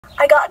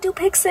I got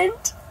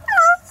dupixent.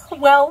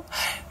 Well,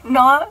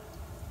 not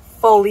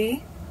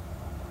fully.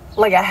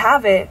 Like, I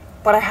have it,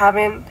 but I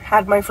haven't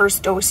had my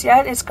first dose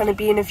yet. It's gonna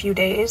be in a few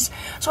days.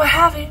 So I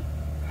have it.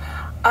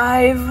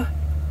 I've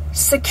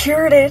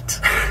secured it,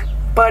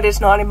 but it's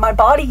not in my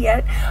body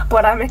yet.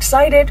 But I'm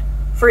excited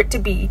for it to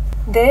be.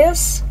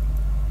 This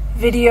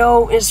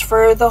video is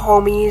for the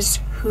homies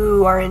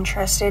who are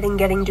interested in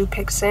getting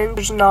dupixent.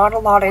 There's not a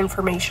lot of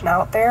information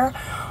out there.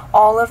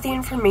 All of the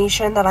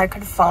information that I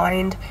could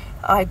find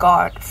I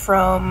got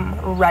from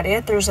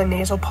Reddit. There's a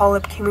nasal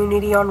polyp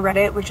community on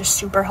Reddit, which is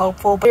super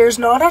helpful. But there's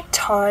not a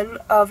ton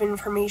of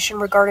information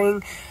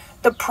regarding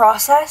the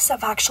process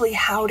of actually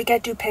how to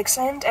get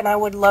dupixent, and I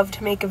would love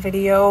to make a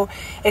video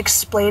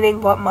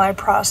explaining what my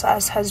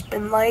process has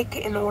been like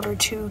in order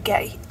to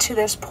get to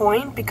this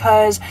point,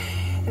 because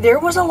there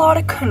was a lot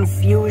of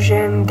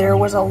confusion, there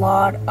was a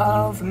lot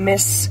of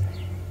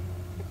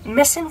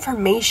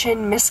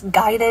misinformation,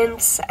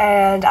 misguidance,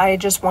 and I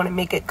just want to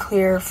make it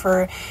clear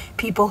for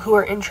people who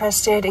are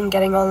interested in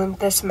getting on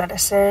this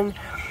medicine,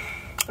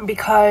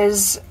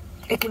 because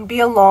it can be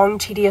a long,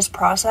 tedious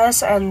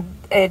process and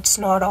it's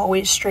not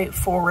always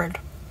straightforward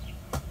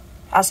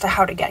as to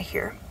how to get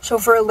here. So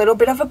for a little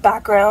bit of a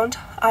background,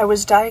 I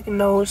was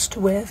diagnosed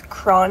with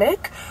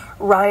chronic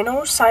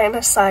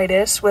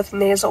rhinosinusitis with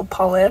nasal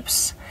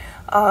polyps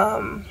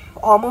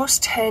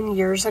almost 10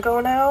 years ago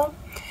now.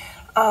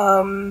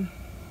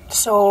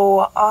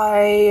 So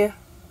I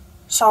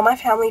saw my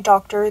family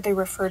doctor. They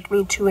referred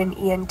me to an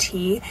ENT,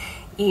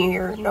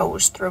 ear,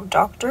 nose, throat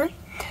doctor.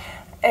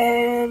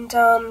 And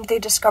they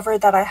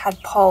discovered that I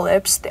had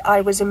polyps. I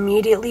was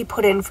immediately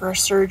put in for a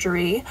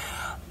surgery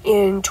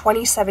in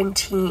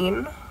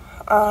 2017.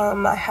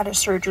 I had a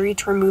surgery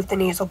to remove the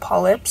nasal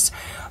polyps.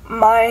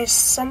 My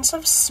sense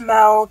of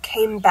smell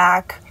came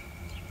back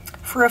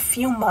for a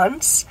few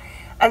months.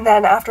 And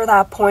then after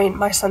that point,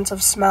 my sense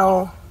of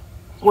smell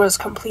was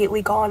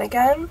completely gone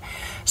again.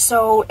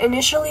 So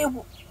initially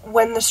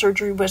when the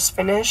surgery was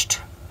finished,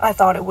 I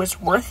thought it was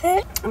worth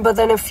it, but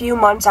then a few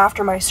months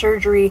after my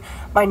surgery,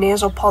 my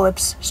nasal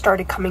polyps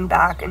started coming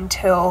back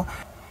until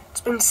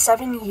it's been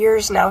 7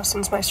 years now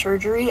since my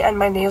surgery, and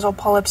my nasal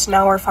polyps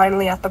now are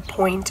finally at the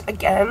point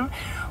again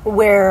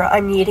where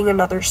I'm needing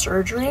another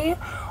surgery.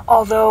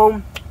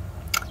 Although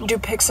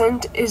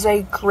dupixent is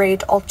a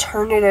great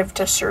alternative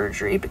to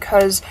surgery,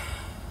 because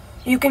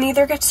you can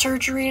either get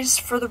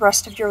surgeries for the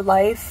rest of your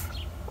life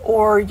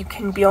or you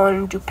can be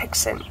on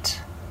dupixent.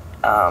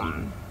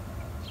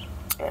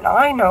 And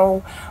I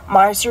know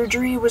my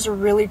surgery was a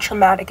really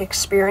traumatic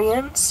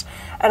experience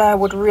and I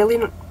would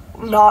really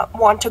not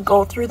want to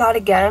go through that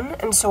again,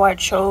 and so I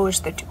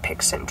chose the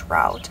dupixent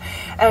route.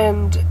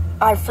 And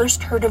I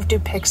first heard of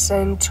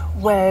dupixent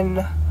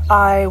when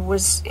I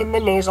was in the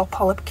nasal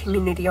polyp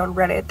community on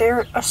Reddit.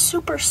 They're a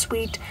super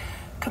sweet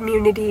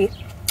community,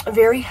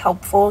 very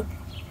helpful,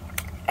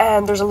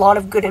 and there's a lot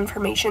of good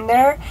information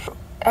there.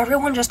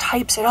 Everyone just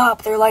hypes it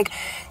up. They're like,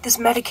 this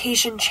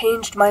medication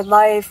changed my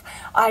life.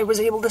 I was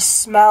able to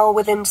smell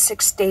within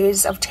 6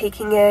 days of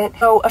taking it.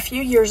 So a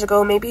few years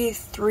ago, maybe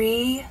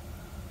three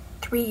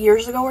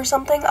years ago or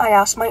something, I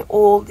asked my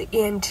old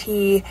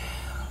ENT,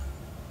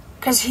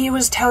 because he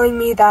was telling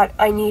me that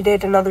I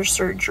needed another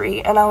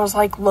surgery. And I was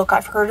like, look,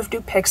 I've heard of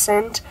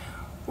dupixent.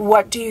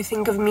 What do you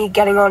think of me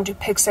getting on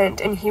dupixent?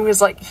 And he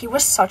was like, he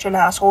was such an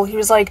asshole. He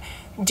was like,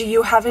 do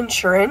you have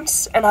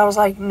insurance? And I was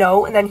like,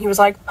 no. And then he was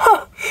like,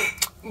 huh,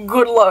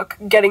 good luck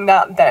getting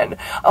that then.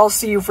 I'll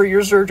see you for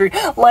your surgery.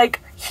 Like,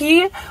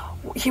 he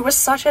was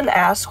such an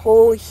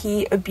asshole.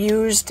 He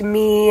abused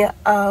me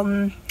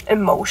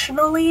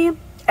emotionally,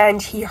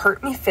 and he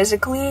hurt me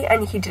physically,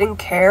 and he didn't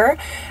care.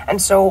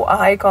 And so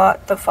I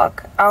got the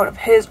fuck out of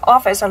his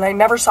office and I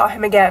never saw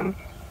him again.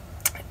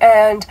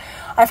 And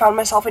I found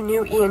myself a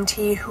new ENT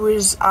who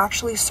is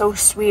actually so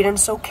sweet and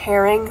so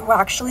caring, who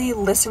actually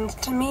listens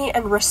to me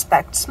and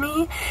respects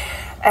me.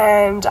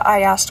 And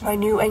I asked my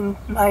new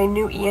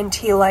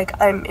ENT, like,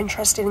 I'm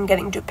interested in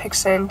getting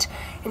dupixent,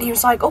 and he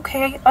was like,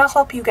 okay, I'll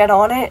help you get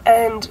on it.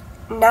 And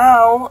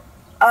now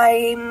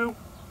I'm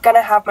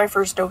gonna have my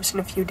first dose in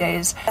a few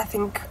days. I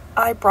think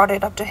I brought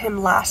it up to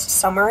him last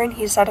summer, and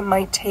he said it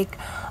might take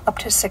up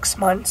to 6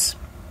 months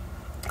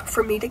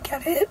for me to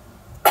get it.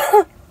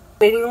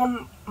 Waiting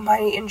on my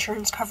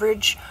insurance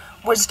coverage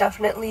was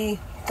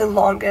definitely the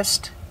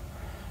longest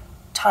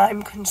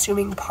time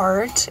consuming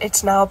part.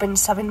 It's now been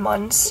 7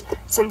 months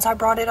since I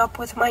brought it up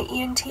with my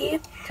ENT.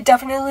 It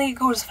definitely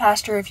goes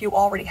faster if you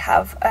already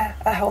have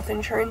a health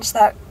insurance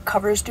that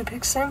covers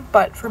dupixent,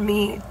 but for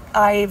me,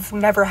 I've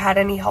never had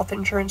any health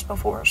insurance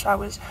before, so I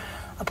was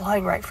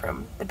applying right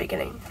from the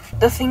beginning.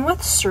 The thing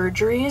with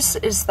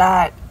surgeries is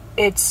that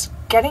it's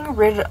getting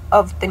rid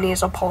of the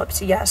nasal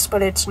polyps, yes,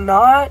 but it's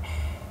not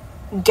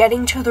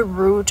getting to the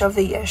root of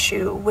the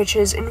issue, which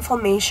is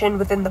inflammation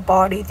within the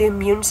body. The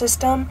immune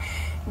system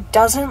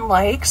doesn't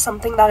like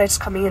something that it's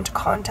coming into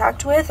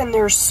contact with, and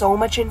there's so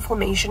much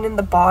inflammation in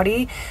the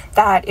body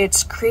that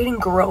it's creating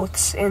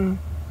growths in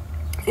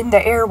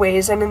the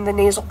airways and in the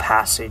nasal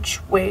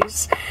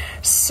passageways.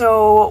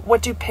 So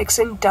what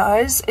dupixent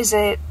does is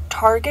it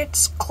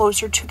targets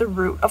closer to the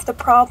root of the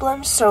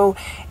problem. So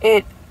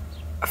it,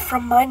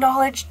 from my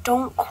knowledge,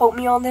 don't quote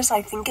me on this,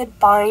 I think it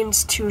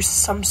binds to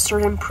some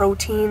certain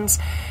proteins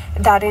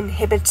that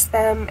inhibits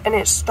them, and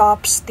it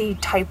stops the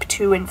type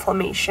 2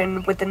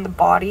 inflammation within the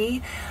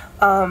body,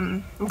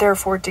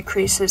 therefore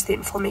decreases the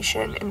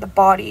inflammation in the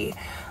body.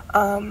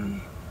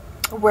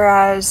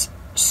 Whereas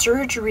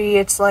surgery,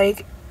 it's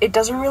like, it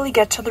doesn't really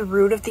get to the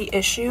root of the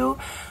issue.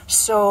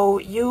 So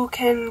you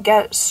can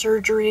get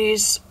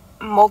surgeries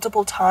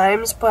multiple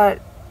times,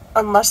 but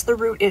unless the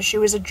root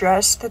issue is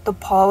addressed, that the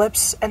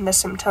polyps and the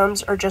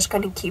symptoms are just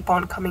going to keep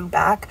on coming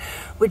back,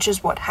 which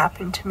is what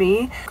happened to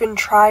me. You can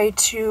try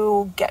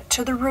to get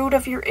to the root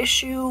of your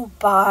issue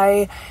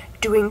by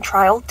doing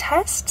trial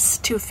tests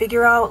to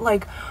figure out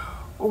like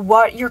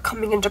what you're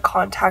coming into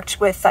contact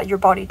with that your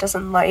body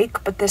doesn't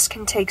like, but this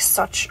can take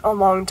such a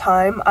long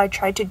time. I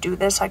tried to do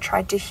this. I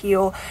tried to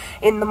heal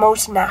in the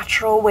most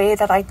natural way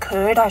that I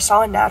could. I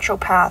saw a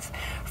naturopath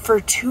for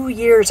 2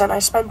 years and I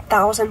spent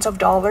thousands of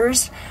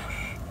dollars,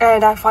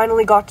 and I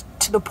finally got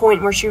to the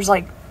point where she was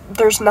like,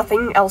 there's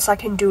nothing else I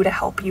can do to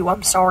help you.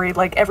 I'm sorry.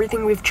 Like,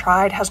 everything we've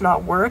tried has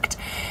not worked.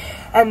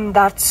 And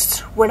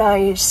that's when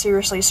I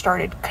seriously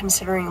started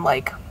considering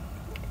like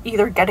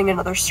either getting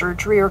another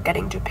surgery or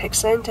getting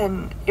dupixent,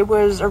 and it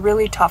was a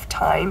really tough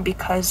time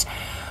because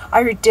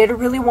I did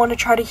really want to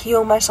try to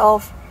heal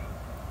myself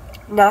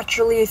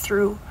naturally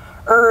through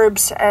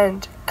herbs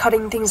and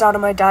cutting things out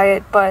of my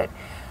diet, but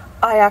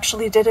I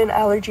actually did an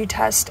allergy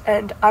test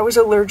and I was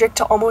allergic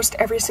to almost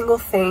every single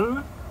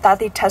thing that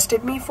they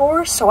tested me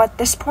for. So at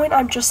this point,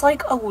 I'm just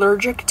like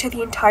allergic to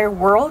the entire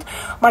world.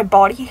 My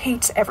body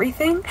hates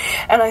everything,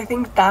 and I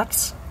think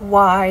that's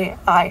why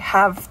I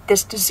have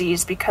this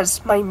disease,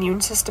 because my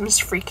immune system is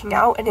freaking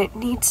out and it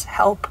needs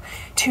help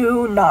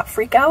to not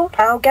freak out.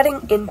 Now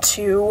getting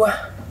into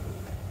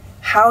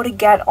how to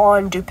get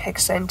on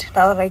dupixent,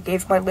 now that I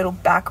gave my little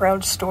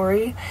background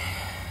story.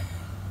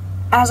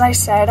 As I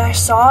said, I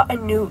saw a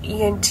new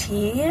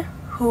ENT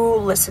who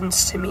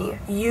listens to me.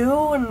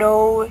 You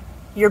know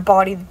your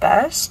body the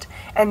best,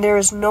 and there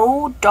is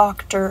no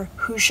doctor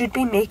who should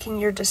be making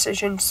your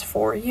decisions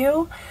for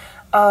you.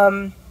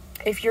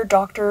 If your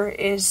doctor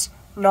is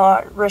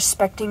not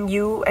respecting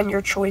you and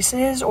your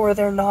choices, or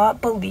they're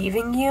not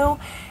believing you,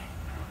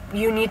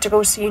 you need to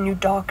go see a new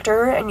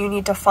doctor, and you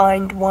need to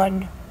find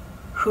one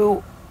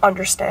who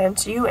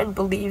understands you and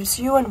believes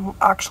you and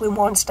actually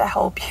wants to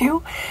help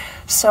you.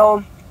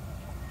 So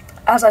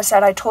as I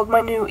said, I told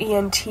my new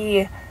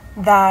ENT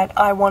that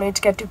I wanted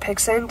to get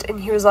dupixent, and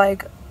he was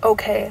like,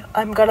 okay,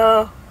 I'm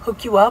gonna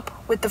hook you up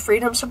with the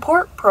Freedom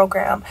Support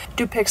Program.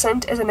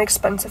 Dupixent is an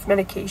expensive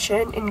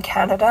medication in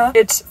Canada.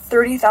 It's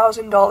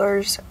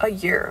 $30,000 a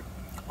year.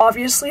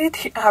 Obviously,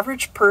 the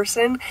average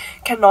person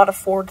cannot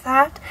afford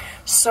that,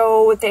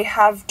 so they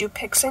have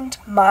Dupixent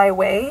My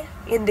Way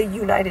in the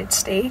United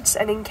States,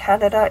 and in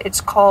Canada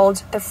it's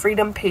called the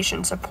Freedom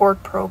Patient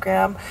Support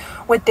Program.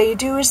 What they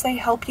do is they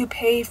help you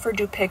pay for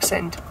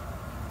Dupixent.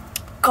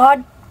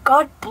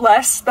 God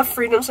bless the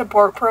Freedom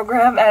Support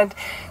Program and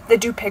the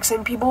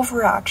Dupixent people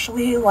for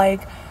actually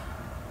like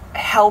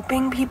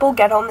helping people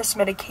get on this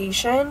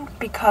medication,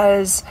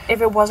 because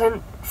if it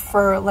wasn't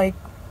for like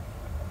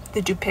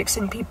the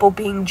Dupixent people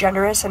being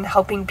generous and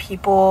helping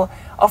people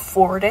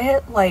afford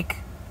it, like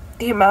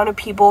the amount of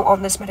people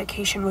on this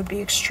medication would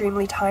be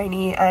extremely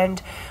tiny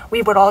and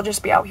we would all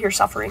just be out here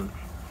suffering.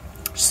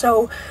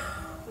 So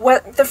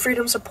what the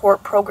Freedom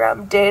Support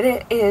Program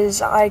did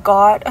is I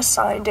got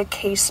assigned a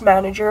case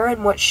manager,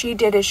 and what she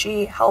did is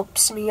she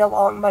helps me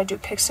along my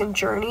Dupixent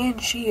journey,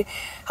 and she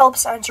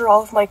helps answer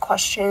all of my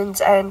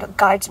questions and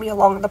guides me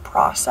along the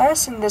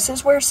process. And this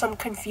is where some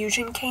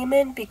confusion came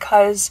in,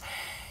 because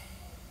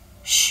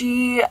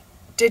she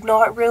did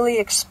not really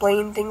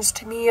explain things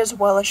to me as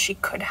well as she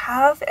could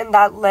have, and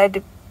that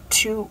led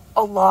to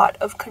a lot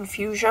of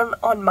confusion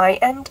on my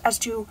end as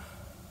to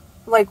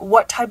like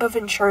what type of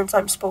insurance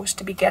I'm supposed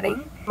to be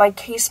getting. My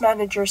case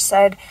manager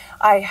said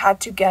I had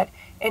to get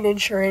an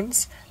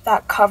insurance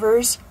that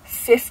covers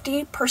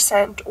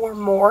 50% or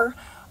more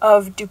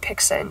of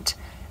Dupixent.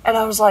 And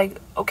I was like,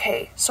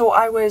 okay. So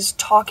I was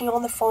talking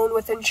on the phone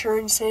with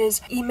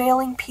insurances,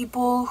 emailing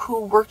people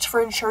who worked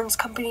for insurance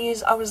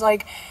companies. I was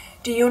like,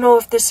 do you know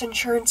if this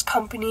insurance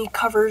company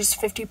covers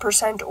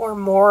 50% or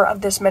more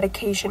of this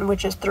medication,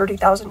 which is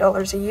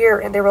 $30,000 a year?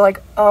 And they were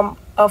like,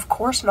 of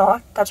course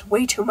not. That's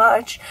way too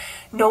much.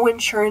 No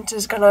insurance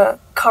is gonna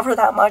cover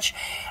that much.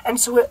 And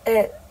so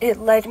it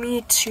led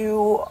me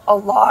to a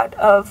lot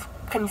of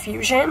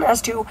confusion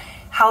as to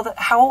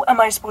how am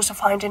I supposed to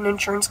find an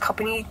insurance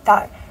company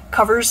that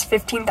covers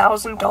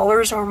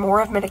 $15,000 or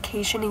more of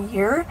medication a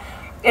year.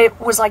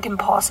 It was like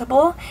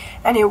impossible,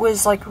 and it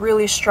was like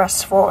really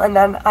stressful. And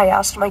then I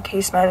asked my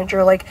case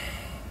manager, like,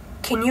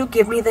 can you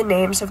give me the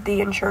names of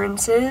the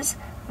insurances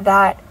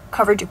that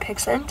cover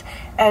Dupixent?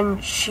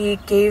 And she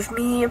gave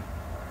me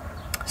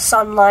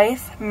Sun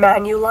Life,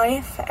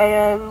 Manulife,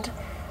 and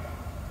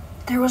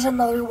there was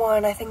another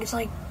one, I think it's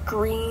like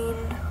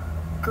green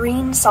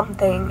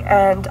something.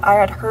 And I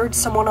had heard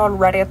someone on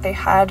Reddit, they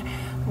had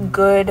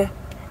good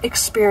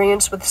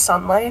experience with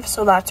Sun Life,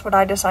 so that's what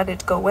I decided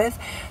to go with.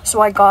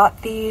 So I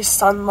got the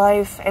Sun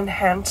Life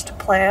Enhanced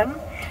plan,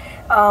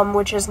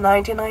 which is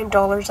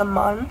 $99 a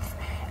month,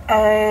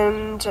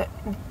 and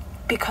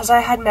because I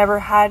had never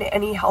had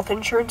any health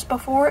insurance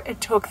before, it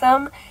took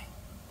them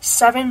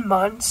 7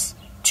 months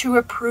to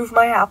approve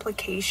my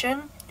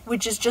application,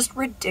 which is just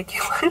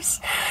ridiculous.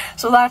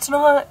 So that's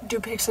not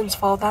dupixent's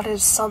fault, that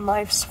is Sun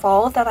Life's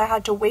fault that I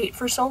had to wait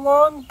for so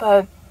long,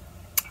 but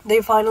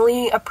they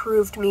finally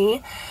approved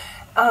me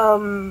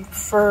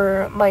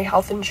for my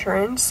health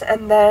insurance.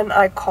 And then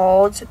I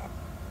called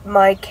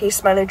my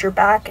case manager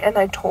back and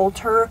I told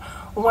her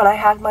when I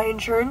had my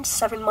insurance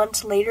 7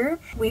 months later.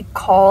 We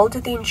called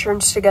the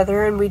insurance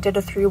together and we did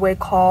a 3-way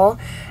call,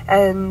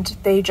 and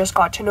they just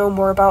got to know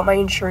more about my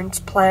insurance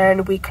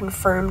plan. We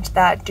confirmed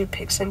that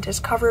dupixent is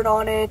covered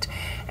on it,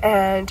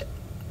 and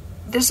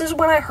this is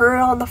when I heard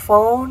it on the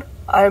phone.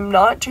 I'm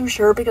not too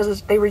sure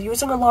because they were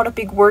using a lot of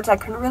big words. I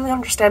couldn't really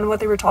understand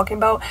what they were talking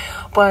about,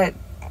 but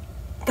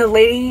the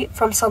lady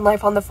from Sun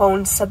Life on the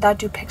phone said that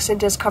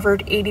dupixent is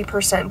covered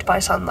 80% by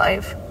Sun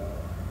Life.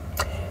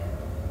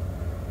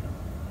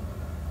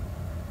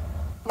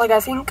 Like,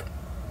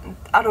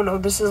 I don't know,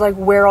 this is like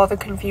where all the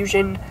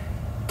confusion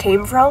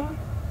came from,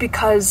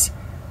 because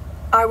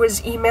I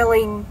was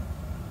emailing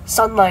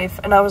Sun Life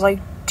and I was like,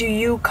 do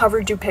you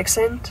cover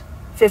dupixent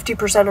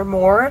 50% or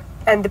more?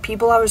 And the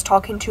people I was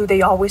talking to,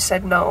 they always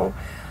said no.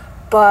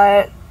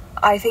 But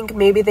I think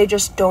maybe they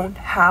just don't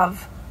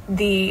have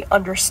the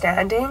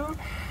understanding.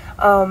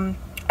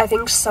 I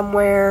think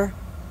somewhere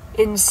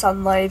in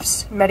Sun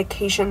Life's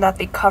medication that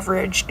they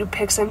coverage,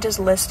 dupixent is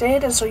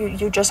listed, and so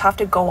you just have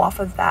to go off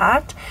of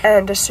that.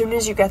 And as soon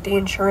as you get the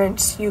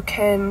insurance, you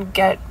can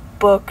get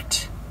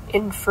booked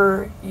in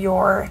for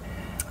your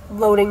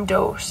loading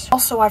dose.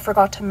 Also, I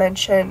forgot to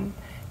mention,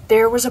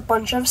 there was a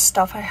bunch of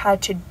stuff I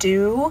had to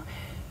do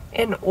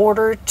in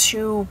order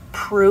to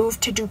prove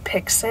to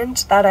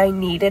dupixent that I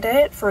needed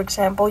it. For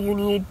example, you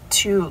need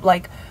to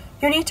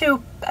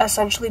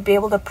essentially be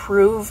able to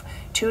prove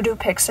to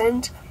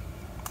dupixent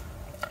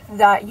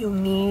that you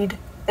need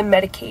the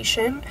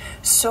medication.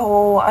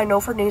 So I know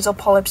for nasal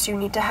polyps you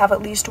need to have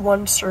at least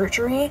 1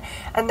 surgery,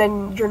 and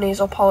then your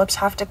nasal polyps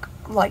have to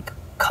like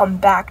come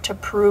back to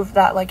prove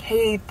that, like,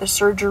 hey, the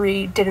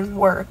surgery didn't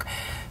work.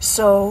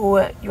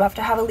 So you have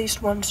to have at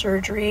least 1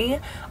 surgery.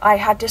 I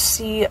had to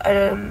see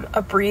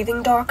a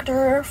breathing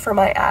doctor for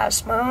my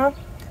asthma,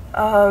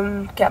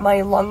 get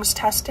my lungs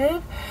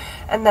tested,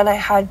 and then I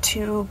had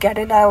to get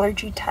an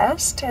allergy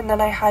test, and then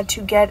I had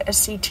to get a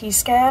CT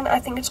scan, I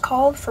think it's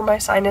called, for my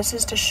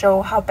sinuses to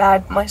show how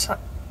bad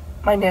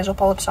my nasal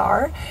polyps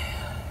are.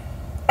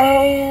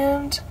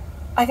 And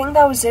I think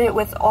that was it.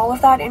 With all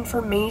of that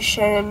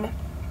information,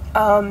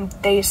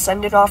 they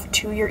send it off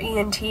to your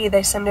ENT,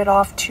 they send it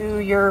off to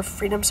your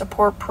Freedom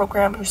Support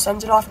Program, who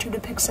sends it off to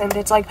dupixent.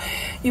 It's like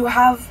you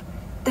have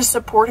the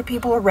support of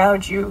people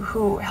around you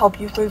who help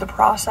you through the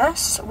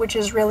process, which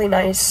is really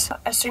nice.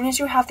 As soon as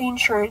you have the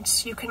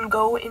insurance, you can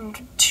go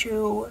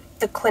into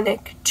the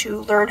clinic to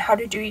learn how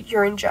to do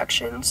your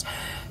injections.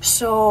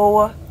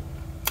 So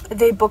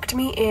they booked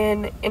me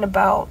in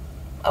about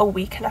a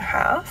week and a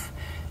half,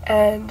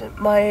 and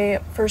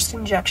my first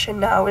injection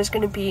now is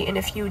going to be in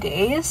a few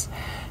days.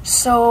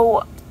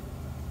 So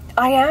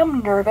I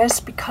am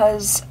nervous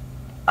because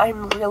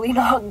I'm really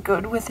not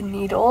good with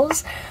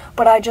needles,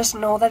 but I just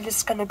know that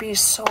it's gonna be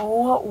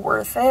so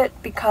worth it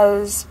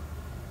because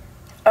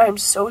I'm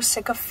so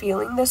sick of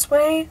feeling this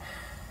way.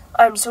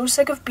 I'm so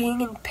sick of being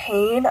in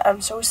pain.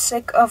 I'm so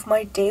sick of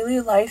my daily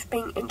life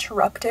being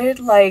interrupted.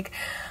 Like,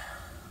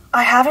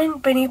 I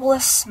haven't been able to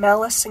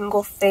smell a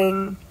single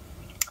thing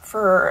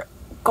for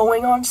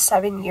going on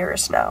 7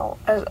 years now.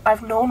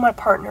 I've known my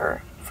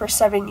partner for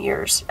 7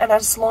 years, and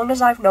as long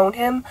as I've known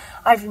him,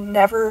 I've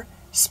never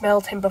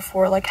smelled him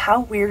before. Like,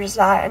 how weird is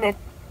that? And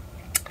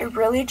it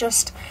really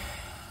just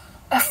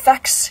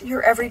affects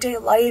your everyday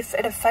life.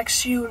 It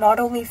affects you not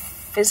only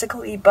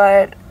physically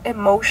but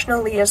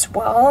emotionally as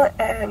well,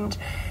 and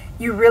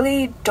you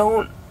really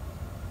don't,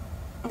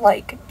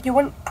 like, you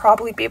wouldn't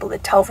probably be able to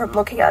tell from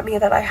looking at me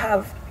that I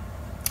have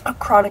a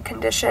chronic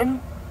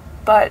condition,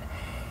 but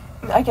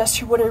I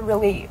guess you wouldn't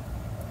really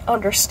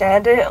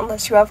understand it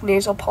unless you have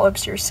nasal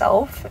polyps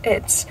yourself.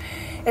 It's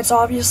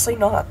obviously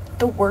not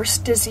the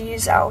worst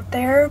disease out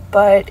there,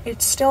 but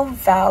it's still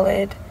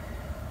valid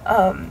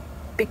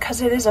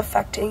because it is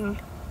affecting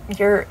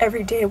your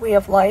everyday way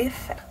of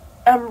life.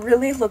 I'm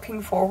really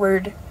looking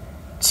forward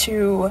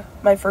to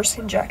my first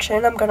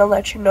injection. I'm gonna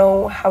let you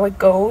know how it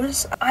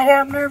goes. I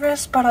am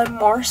nervous, but I'm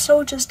more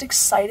so just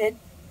excited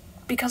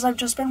because I've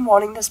just been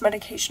wanting this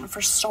medication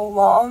for so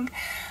long.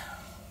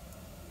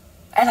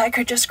 And I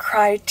could just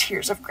cry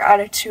tears of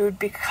gratitude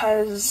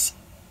because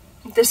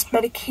this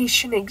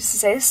medication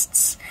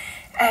exists,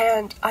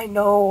 and I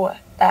know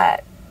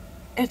that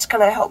it's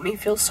gonna help me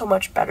feel so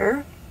much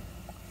better,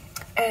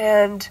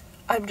 and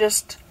I'm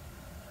just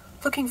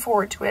looking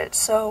forward to it.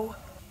 So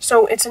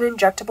it's an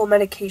injectable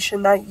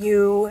medication that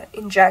you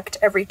inject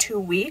every 2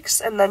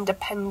 weeks, and then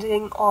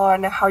depending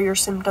on how your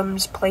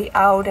symptoms play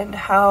out and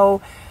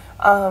how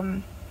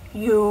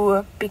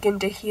you begin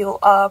to heal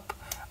up.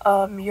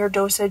 Your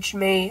dosage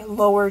may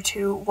lower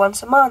to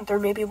once a month or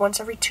maybe once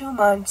every 2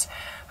 months.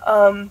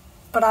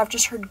 But I've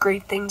just heard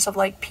great things of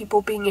like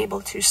people being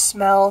able to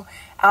smell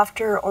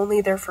after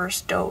only their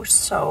first dose.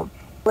 So I'll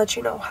let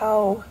you know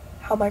how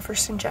my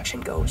first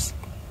injection goes.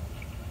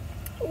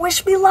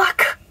 Wish me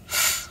luck.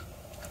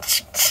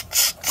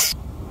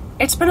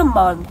 It's been a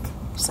month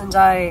since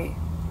I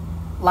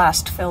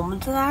last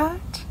filmed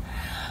that.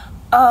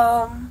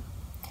 And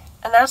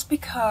that's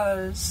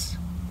because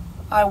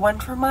I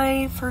went for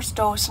my first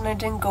dose and it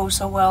didn't go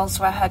so well,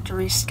 so I had to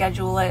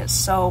reschedule it.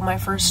 So my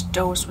first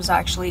dose was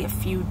actually a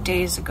few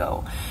days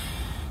ago.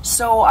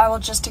 So I will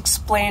just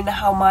explain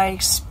how my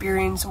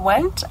experience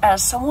went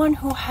as someone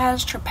who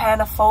has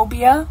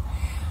trypanophobia,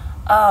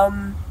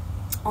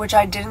 which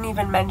I didn't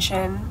even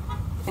mention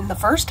in the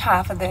first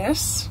half of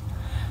this,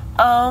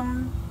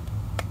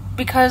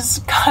 because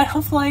kind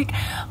of like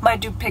my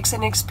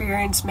dupixent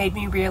experience made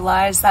me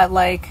realize that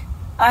like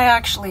I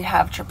actually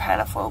have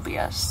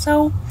trypanophobia.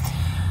 So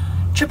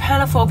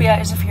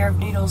trypanophobia is a fear of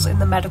needles in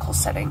the medical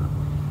setting.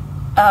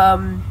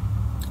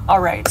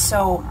 Alright,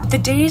 so the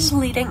days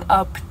leading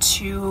up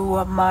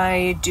to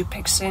my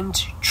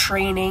dupixent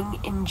training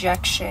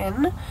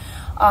injection,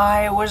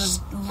 I was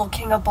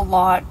looking up a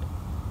lot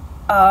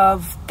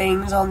of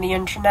things on the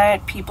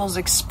internet, people's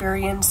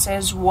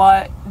experiences,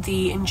 what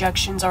the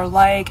injections are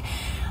like,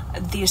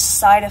 the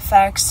side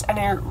effects, and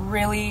it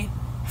really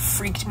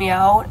freaked me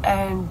out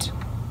and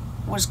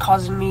was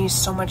causing me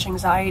so much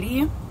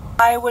anxiety.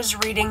 I was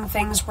reading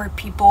things where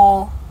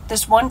people,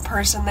 this one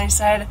person, they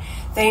said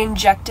they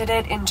injected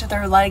it into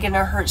their leg and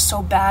it hurt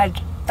so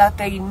bad that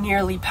they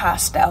nearly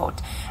passed out.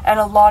 And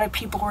a lot of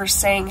people were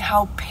saying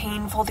how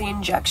painful the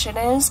injection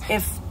is.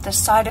 If the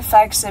side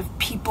effects of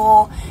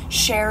people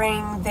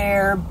sharing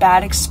their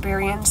bad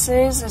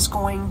experiences is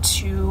going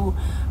to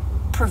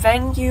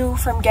prevent you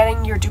from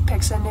getting your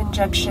dupixent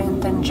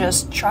injection, then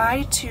just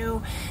try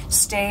to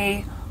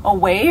stay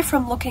away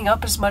from looking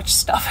up as much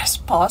stuff as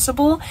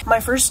possible. My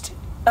first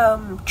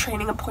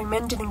training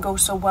appointment didn't go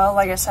so well.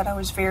 Like I said, I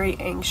was very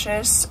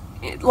anxious.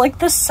 Like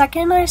the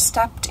second I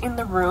stepped in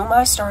the room,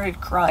 I started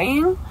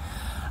crying.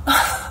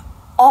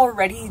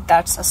 Already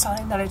that's a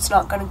sign that it's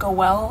not going to go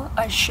well.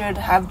 I should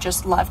have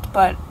just left,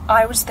 but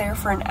I was there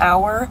for an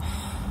hour.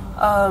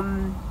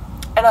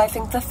 And I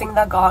think the thing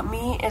that got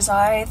me is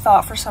I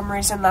thought for some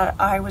reason that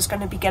I was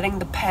going to be getting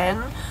the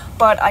pen,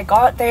 but I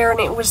got there and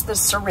it was the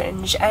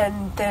syringe,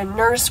 and the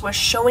nurse was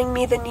showing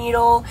me the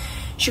needle.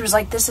 She was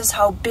like, this is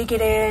how big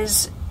it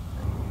is.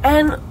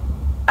 And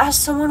as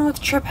someone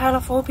with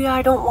trypanophobia,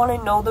 I don't want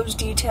to know those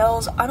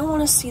details. I don't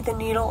want to see the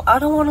needle. I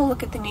don't want to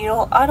look at the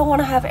needle. I don't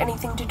want to have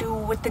anything to do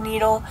with the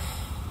needle.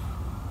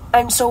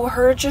 And so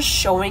her just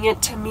showing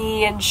it to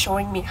me and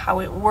showing me how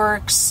it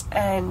works,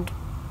 and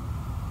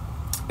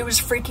it was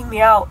freaking me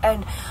out.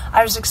 And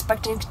I was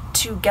expecting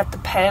to get the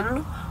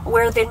pen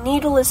where the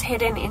needle is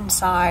hidden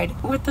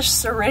inside. With the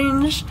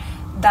syringe,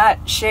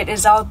 that shit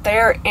is out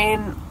there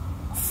in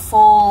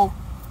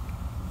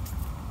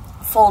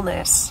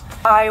fullness.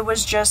 I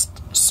was just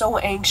so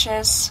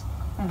anxious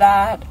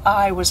that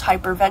I was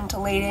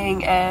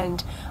hyperventilating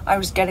and I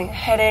was getting a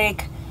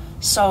headache,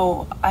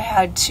 so I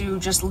had to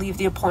just leave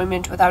the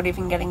appointment without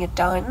even getting it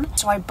done.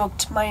 So I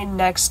booked my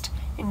next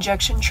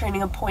injection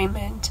training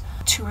appointment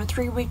 2 or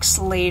 3 weeks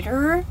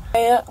later.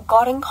 I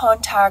got in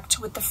contact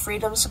with the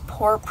Freedom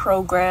Support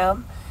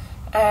Program,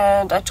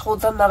 and I told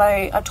them that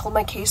I told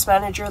my case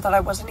manager that I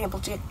wasn't able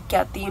to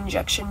get the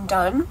injection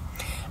done,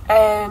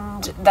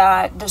 and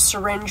that the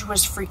syringe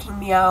was freaking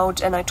me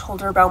out, and I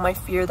told her about my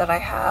fear that I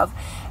have,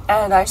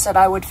 and I said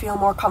I would feel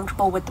more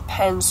comfortable with the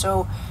pen.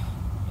 So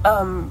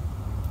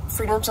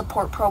Freedom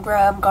Support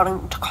Program got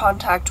into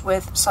contact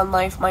with Sun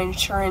Life, my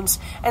insurance,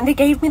 and they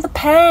gave me the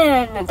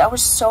pen, and that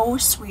was so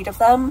sweet of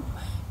them.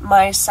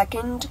 My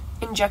second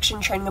injection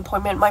training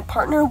appointment, my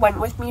partner went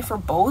with me for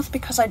both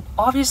because I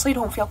obviously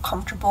don't feel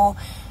comfortable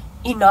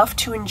enough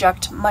to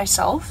inject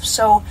myself,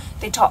 so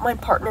they taught my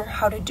partner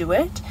how to do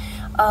it.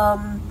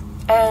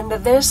 And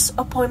this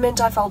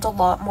appointment I felt a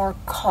lot more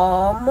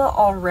calm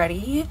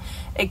already.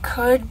 It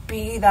could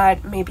be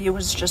that maybe it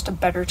was just a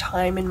better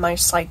time in my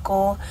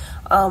cycle.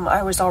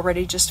 I was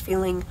already just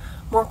feeling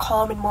more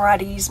calm and more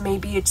at ease.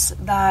 Maybe it's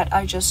that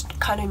I just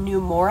kind of knew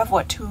more of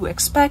what to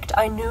expect.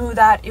 I knew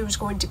that it was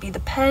going to be the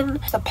pen.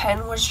 The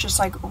pen was just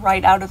like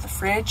right out of the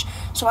fridge,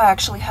 so I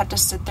actually had to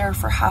sit there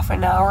for half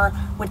an hour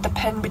with the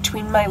pen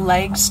between my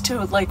legs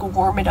to like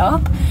warm it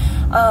up.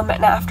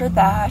 And after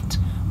that,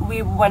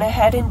 we went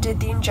ahead and did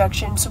the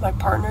injection, so my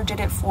partner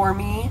did it for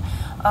me.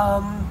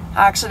 I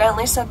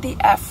accidentally said the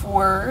F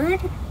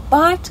word,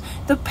 but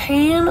the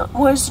pain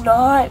was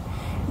not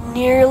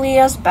nearly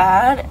as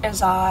bad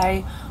as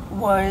I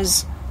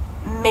was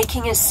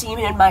making it seem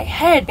in my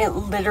head. It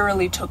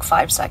literally took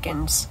 5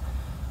 seconds.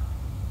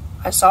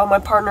 I saw my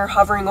partner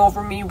hovering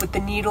over me with the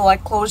needle. I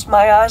closed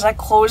my eyes, I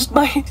closed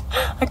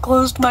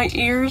my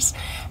ears,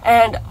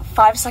 and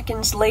 5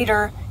 seconds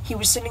later, he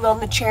was sitting on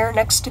the chair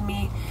next to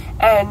me,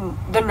 and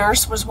the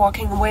nurse was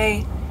walking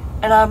away,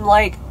 and I'm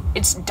like,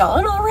 it's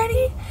done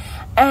already,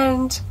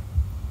 and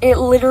it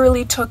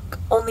literally took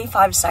only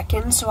 5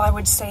 seconds, so I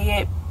would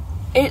say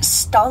it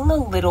stung a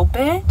little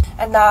bit,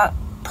 and that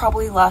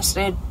probably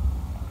lasted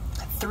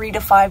 3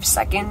 to 5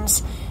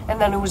 seconds, and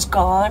then it was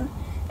gone.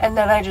 And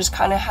then I just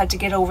kind of had to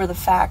get over the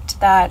fact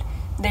that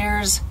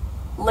there's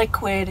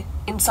liquid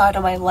inside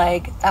of my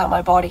leg that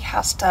my body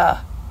has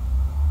to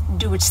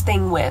do its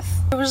thing with.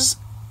 It was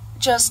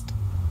just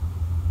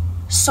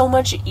so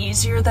much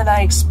easier than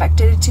I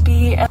expected it to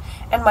be,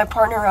 and my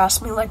partner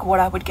asked me like what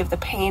I would give the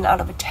pain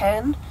out of a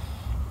 10,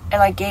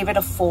 and I gave it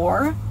a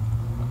 4.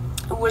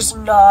 It was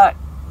not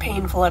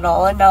painful at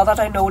all, and now that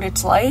I know what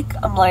it's like,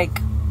 I'm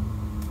like,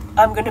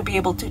 I'm gonna be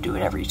able to do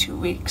it every 2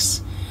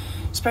 weeks.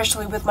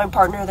 Especially with my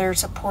partner there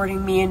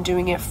supporting me and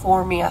doing it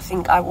for me, I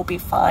think I will be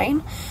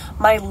fine.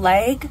 My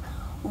leg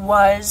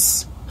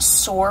was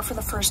sore for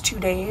the first 2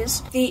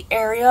 days. The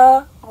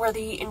area where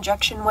the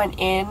injection went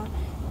in,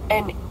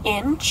 an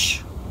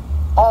inch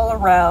all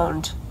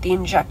around the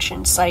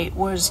injection site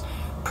was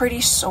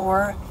pretty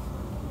sore.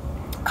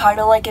 Kind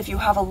of like if you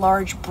have a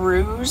large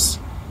bruise,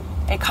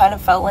 it kind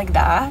of felt like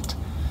that.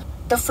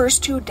 The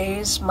first 2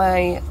 days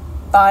my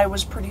thigh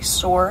was pretty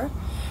sore.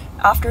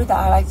 After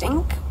that, I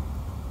think,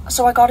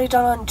 so I got it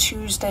done on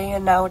Tuesday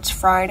and now it's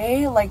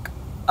Friday. Like,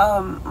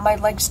 my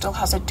leg still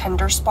has a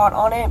tender spot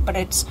on it, but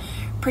it's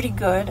pretty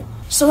good.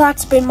 So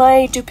that's been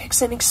my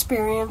dupixent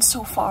experience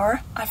so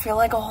far. I feel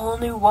like a whole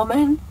new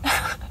woman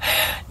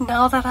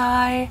now that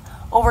I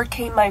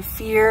overcame my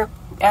fear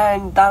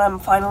and that I'm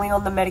finally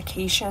on the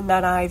medication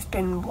that I've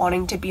been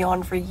wanting to be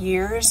on for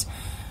years.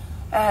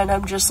 And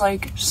I'm just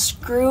like,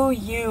 screw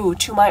you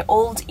to my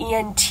old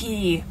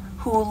ENT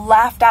who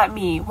laughed at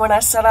me when I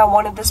said I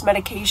wanted this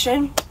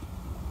medication.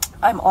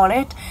 I'm on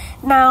it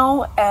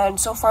now, and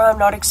so far I'm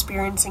not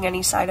experiencing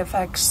any side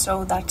effects,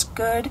 so that's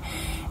good.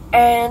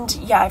 And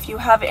yeah, if you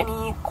have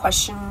any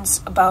questions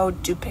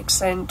about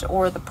dupixent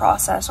or the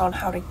process on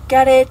how to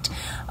get it,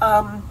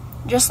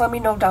 just let me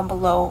know down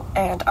below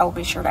and I'll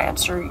be sure to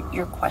answer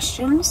your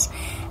questions.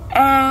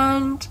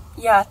 And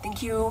yeah,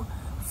 thank you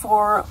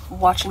for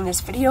watching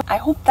this video. I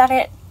hope that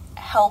it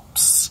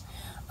helps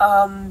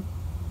on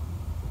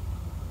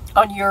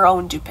your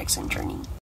own dupixent journey.